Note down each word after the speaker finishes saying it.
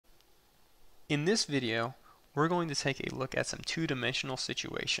In this video, we're going to take a look at some two-dimensional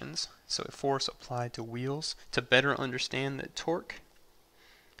situations, so a force applied to wheels, to better understand that torque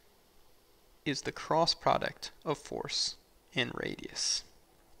is the cross product of force and radius.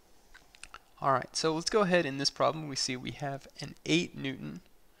 Alright, so let's go ahead. In this problem we see we have an 8 Newton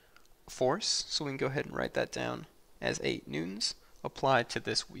force, so we can go ahead and write that down as 8 newtons applied to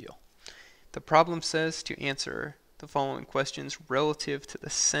this wheel. The problem says to answer the following questions relative to the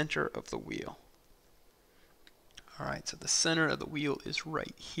center of the wheel. Alright, so the center of the wheel is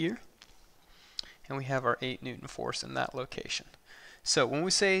right here, and we have our 8 Newton force in that location. So when we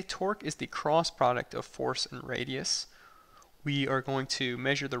say torque is the cross product of force and radius, we are going to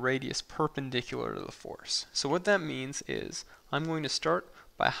measure the radius perpendicular to the force. So what that means is I'm going to start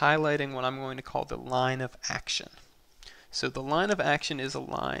by highlighting what I'm going to call the line of action. So the line of action is a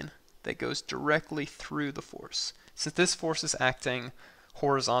line that goes directly through the force. Since this force is acting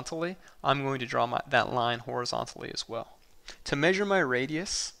horizontally, I'm going to draw that line horizontally as well. To measure my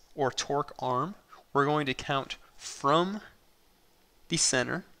radius, or torque arm, we're going to count from the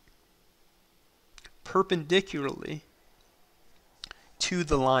center perpendicularly to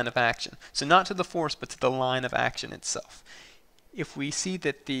the line of action. So not to the force, but to the line of action itself. If we see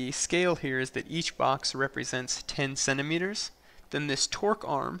that the scale here is that each box represents 10 centimeters, then this torque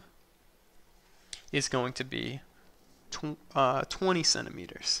arm is going to be 20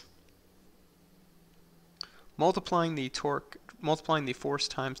 centimeters. Multiplying the force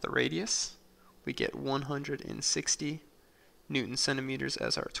times the radius, we get 160 Newton centimeters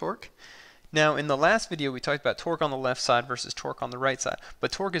as our torque. Now in the last video we talked about torque on the left side versus torque on the right side,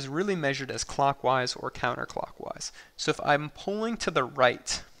 but torque is really measured as clockwise or counterclockwise. So if I'm pulling to the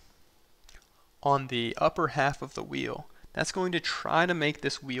right on the upper half of the wheel, that's going to try to make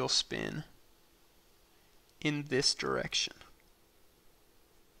this wheel spin in this direction.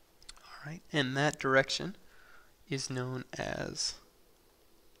 Alright, and that direction is known as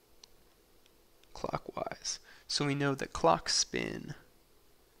clockwise. So we know that clocks spin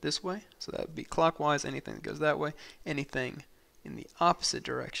this way, so that would be clockwise. Anything that goes that way, anything in the opposite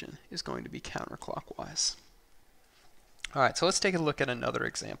direction is going to be counterclockwise. Alright, so let's take a look at another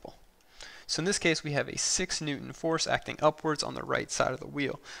example. So in this case we have a 6 Newton force acting upwards on the right side of the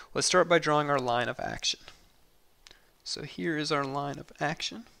wheel. Let's start by drawing our line of action. So here is our line of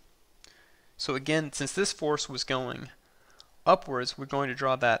action. So again, since this force was going upwards, we're going to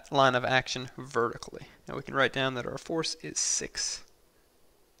draw that line of action vertically. Now we can write down that our force is 6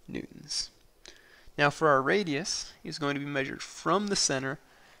 newtons. Now for our radius is going to be measured from the center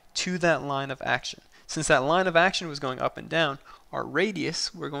to that line of action. Since that line of action was going up and down, our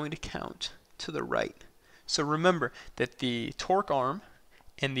radius we're going to count to the right. So remember that the torque arm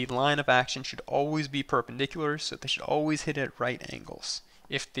and the line of action should always be perpendicular, so they should always hit at right angles.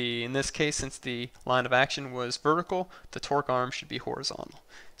 In this case, since the line of action was vertical, the torque arm should be horizontal.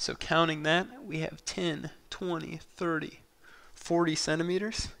 So counting that, we have 10, 20, 30, 40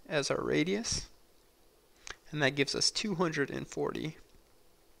 centimeters as our radius, and that gives us 240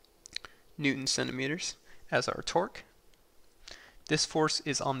 Newton centimeters as our torque. This force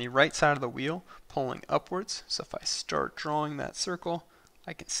is on the right side of the wheel, pulling upwards. So if I start drawing that circle,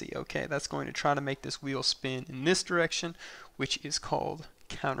 I can see, okay, that's going to try to make this wheel spin in this direction, which is called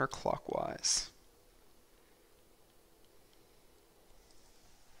counterclockwise.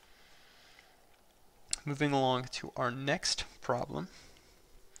 Moving along to our next problem,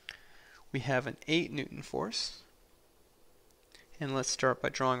 we have an 8 Newton force, and let's start by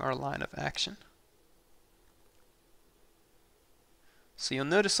drawing our line of action. So you'll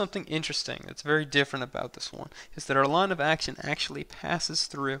notice something interesting that's very different about this one, is that our line of action actually passes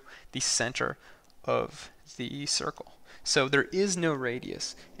through the center of the circle. So there is no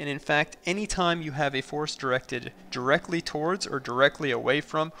radius, and in fact anytime you have a force directed directly towards or directly away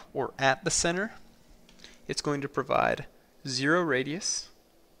from or at the center, it's going to provide 0 radius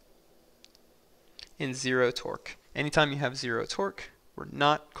and 0 torque. Anytime you have 0 torque, we're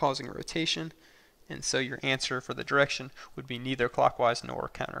not causing rotation, and so your answer for the direction would be neither clockwise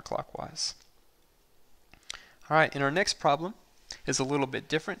nor counterclockwise. Alright, and our next problem is a little bit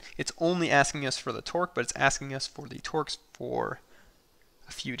different. It's only asking us for the torque, but it's asking us for the torques for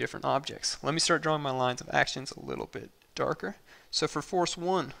a few different objects. Let me start drawing my lines of actions a little bit darker. So for force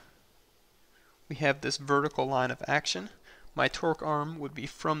 1, we have this vertical line of action. My torque arm would be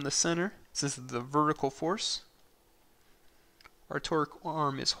from the center, since it's the vertical force. Our torque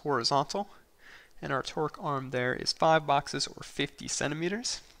arm is horizontal, and our torque arm there is 5 boxes or 50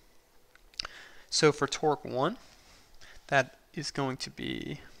 centimeters. So for torque 1, that is going to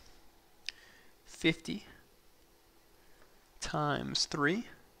be 50 times 3,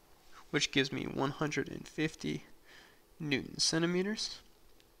 which gives me 150 Newton centimeters.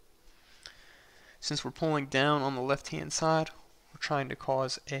 Since we're pulling down on the left-hand side, we're trying to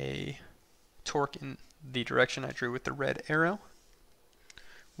cause a torque in the direction I drew with the red arrow,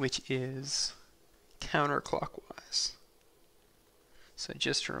 which is counterclockwise. So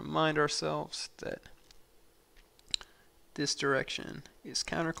just to remind ourselves that this direction is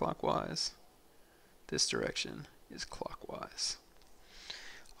counterclockwise, this direction is clockwise.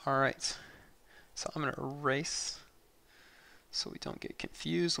 Alright, so I'm going to erase so we don't get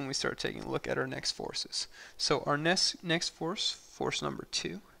confused when we start taking a look at our next forces. So our next force, force number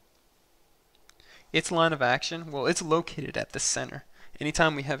 2, its line of action, well, it's located at the center.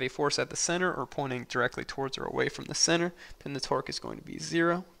 Anytime we have a force at the center or pointing directly towards or away from the center, then the torque is going to be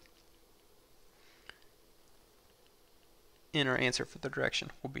 0. And our answer for the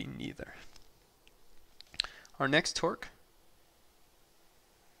direction will be neither. Our next torque,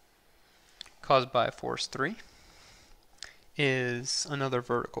 caused by force 3, is another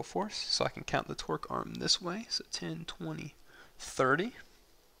vertical force. So I can count the torque arm this way. So 10, 20, 30.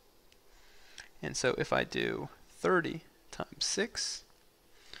 And so if I do 30 times 6,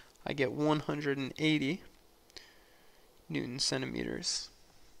 I get 180 Newton centimeters.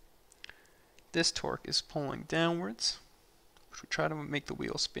 This torque is pulling downwards, which we try to make the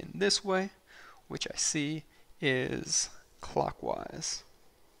wheel spin this way, which I see is clockwise.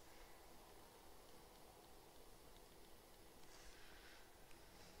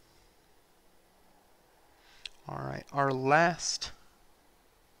 Alright, our last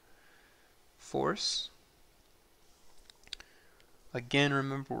force. Again,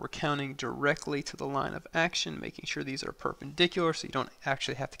 remember we're counting directly to the line of action, making sure these are perpendicular so you don't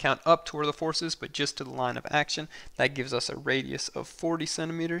actually have to count up to where the force is, but just to the line of action. That gives us a radius of 40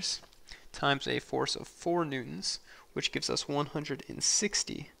 centimeters times a force of 4 newtons, which gives us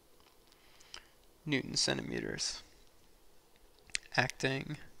 160 Newton centimeters.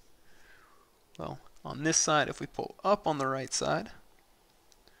 Acting, well, on this side, if we pull up on the right side,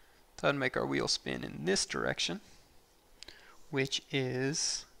 that would make our wheel spin in this direction, which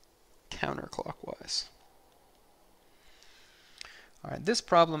is counterclockwise. Alright, this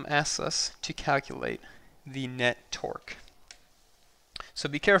problem asks us to calculate the net torque. So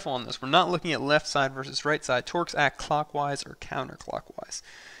be careful on this. We're not looking at left side versus right side. Torques act clockwise or counterclockwise.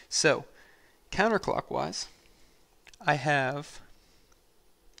 So, counterclockwise, I have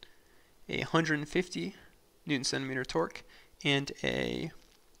a 150 Newton centimeter torque and a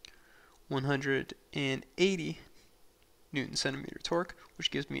 180 Newton centimeter torque, which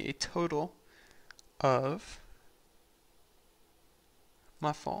gives me a total of,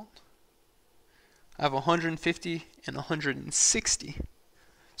 my fault, I have 150 and 160.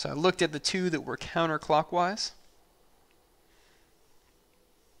 So I looked at the two that were counterclockwise.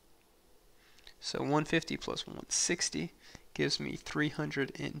 So 150 plus 160 gives me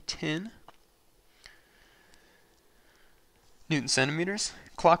 310 Newton centimeters.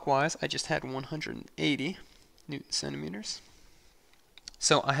 Clockwise, I just had 180 Newton centimeters.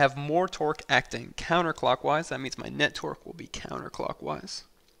 So I have more torque acting counterclockwise. That means my net torque will be counterclockwise.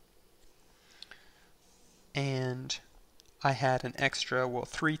 And I had an extra, well,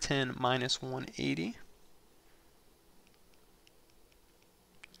 310 minus 180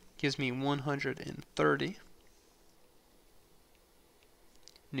 gives me 130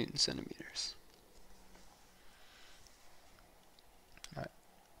 Newton centimeters. All right,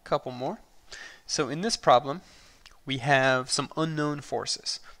 a couple more. So in this problem, we have some unknown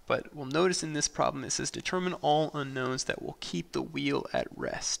forces, but we'll notice in this problem it says determine all unknowns that will keep the wheel at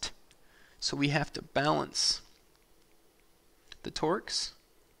rest. So we have to balance the torques,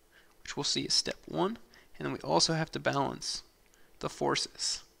 which we'll see is step 1, and then we also have to balance the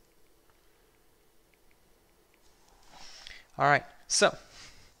forces. Alright, so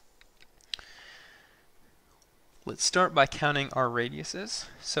let's start by counting our radiuses.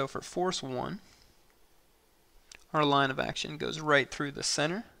 So for force 1, our line of action goes right through the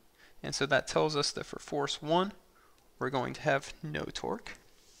center, and so that tells us that for force 1, we're going to have no torque.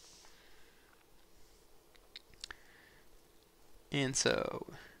 And so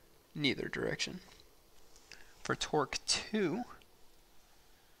neither direction. For torque 2,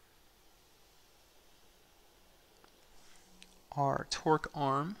 our torque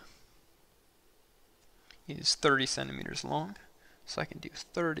arm is 30 centimeters long, so I can do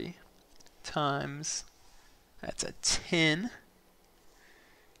 30 times, that's a 10,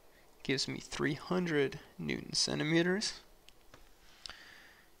 gives me 300 Newton centimeters.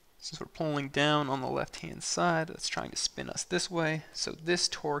 Since we're pulling down on the left hand side, that's trying to spin us this way, so this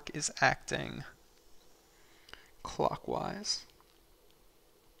torque is acting clockwise.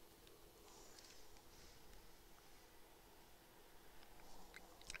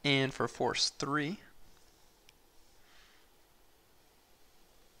 And for force 3,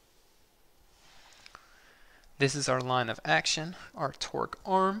 this is our line of action. Our torque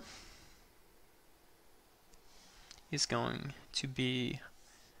arm is going to be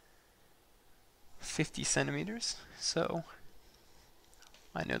 50 centimeters. So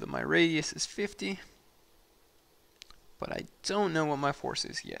I know that my radius is 50, but I don't know what my force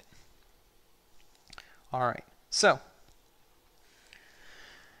is yet. Alright, so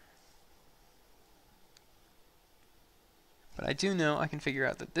but I do know I can figure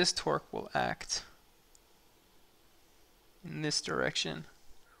out that this torque will act in this direction,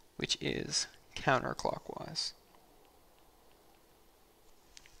 which is counterclockwise.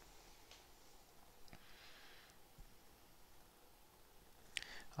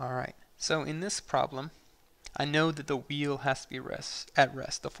 Alright, so in this problem, I know that the wheel has to be at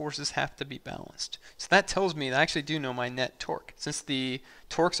rest. The forces have to be balanced. So that tells me that I actually do know my net torque. Since the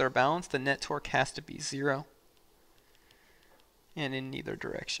torques are balanced, the net torque has to be 0 and in neither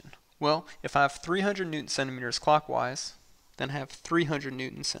direction. Well, if I have 300 Newton centimeters clockwise, then I have 300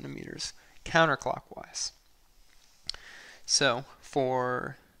 Newton centimeters counterclockwise. So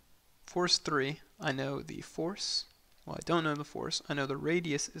for force 3, I know the force. Well, I don't know the force. I know the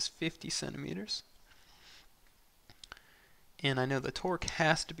radius is 50 centimeters. And I know the torque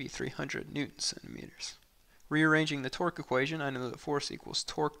has to be 300 Newton centimeters. Rearranging the torque equation, I know that force equals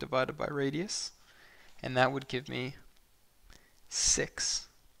torque divided by radius. And that would give me 6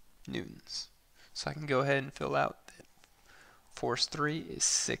 newtons. So I can go ahead and fill out that force 3 is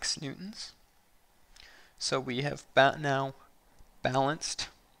 6 newtons. So we have now balanced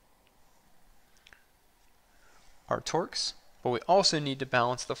our torques, but we also need to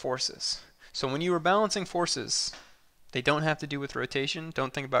balance the forces. So when you are balancing forces, they don't have to do with rotation.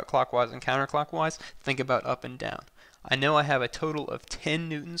 Don't think about clockwise and counterclockwise. Think about up and down. I know I have a total of 10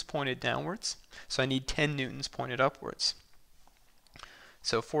 newtons pointed downwards, so I need 10 newtons pointed upwards.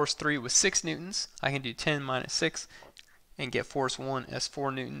 So force 3 was 6 newtons. I can do 10 minus 6 and get force 1 as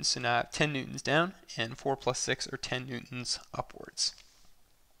 4 newtons. So now I have 10 newtons down, and 4 plus 6 are 10 newtons upwards.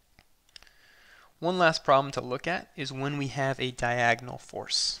 One last problem to look at is when we have a diagonal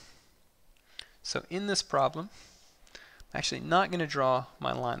force. So in this problem, I'm actually not going to draw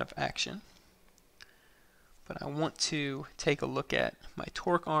my line of action, but I want to take a look at my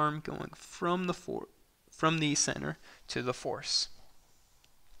torque arm going from the center to the force.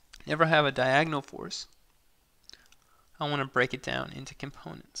 Whenever I have a diagonal force, I want to break it down into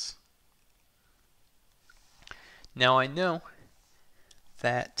components. Now I know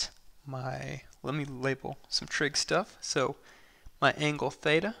that let me label some trig stuff. So my angle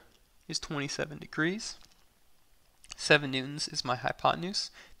theta is 27 degrees. 7 newtons is my hypotenuse.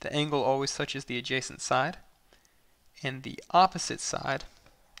 The angle always touches the adjacent side. And the opposite side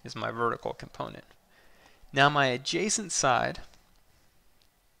is my vertical component. Now my adjacent side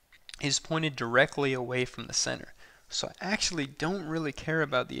is pointed directly away from the center. So I actually don't really care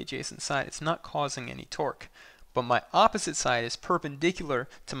about the adjacent side. It's not causing any torque. But my opposite side is perpendicular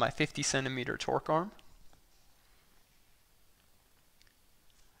to my 50 centimeter torque arm.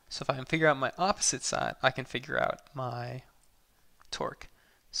 So if I can figure out my opposite side, I can figure out my torque.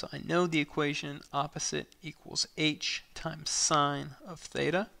 So I know the equation opposite equals h times sine of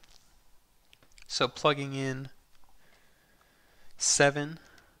theta. So plugging in 7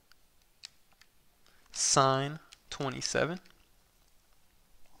 sine 27,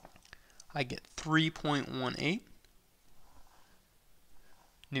 I get 3.18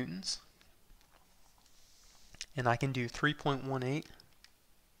 newtons. And I can do 3.18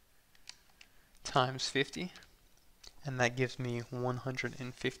 times 50, and that gives me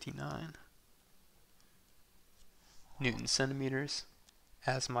 159 Newton centimeters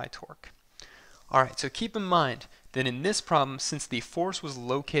as my torque. Alright, so keep in mind that in this problem, since the force was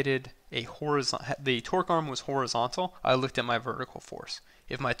located the torque arm was horizontal, I looked at my vertical force.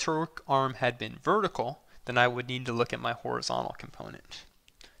 If my torque arm had been vertical, then I would need to look at my horizontal component.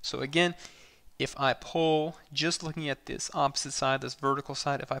 So again, if I pull, just looking at this opposite side, this vertical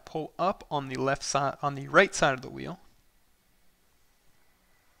side, if I pull up on the left side, on the right side of the wheel,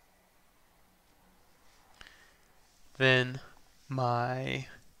 then my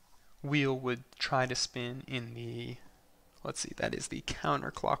wheel would try to spin in the, let's see, that is the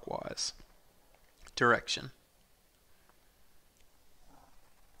counterclockwise direction.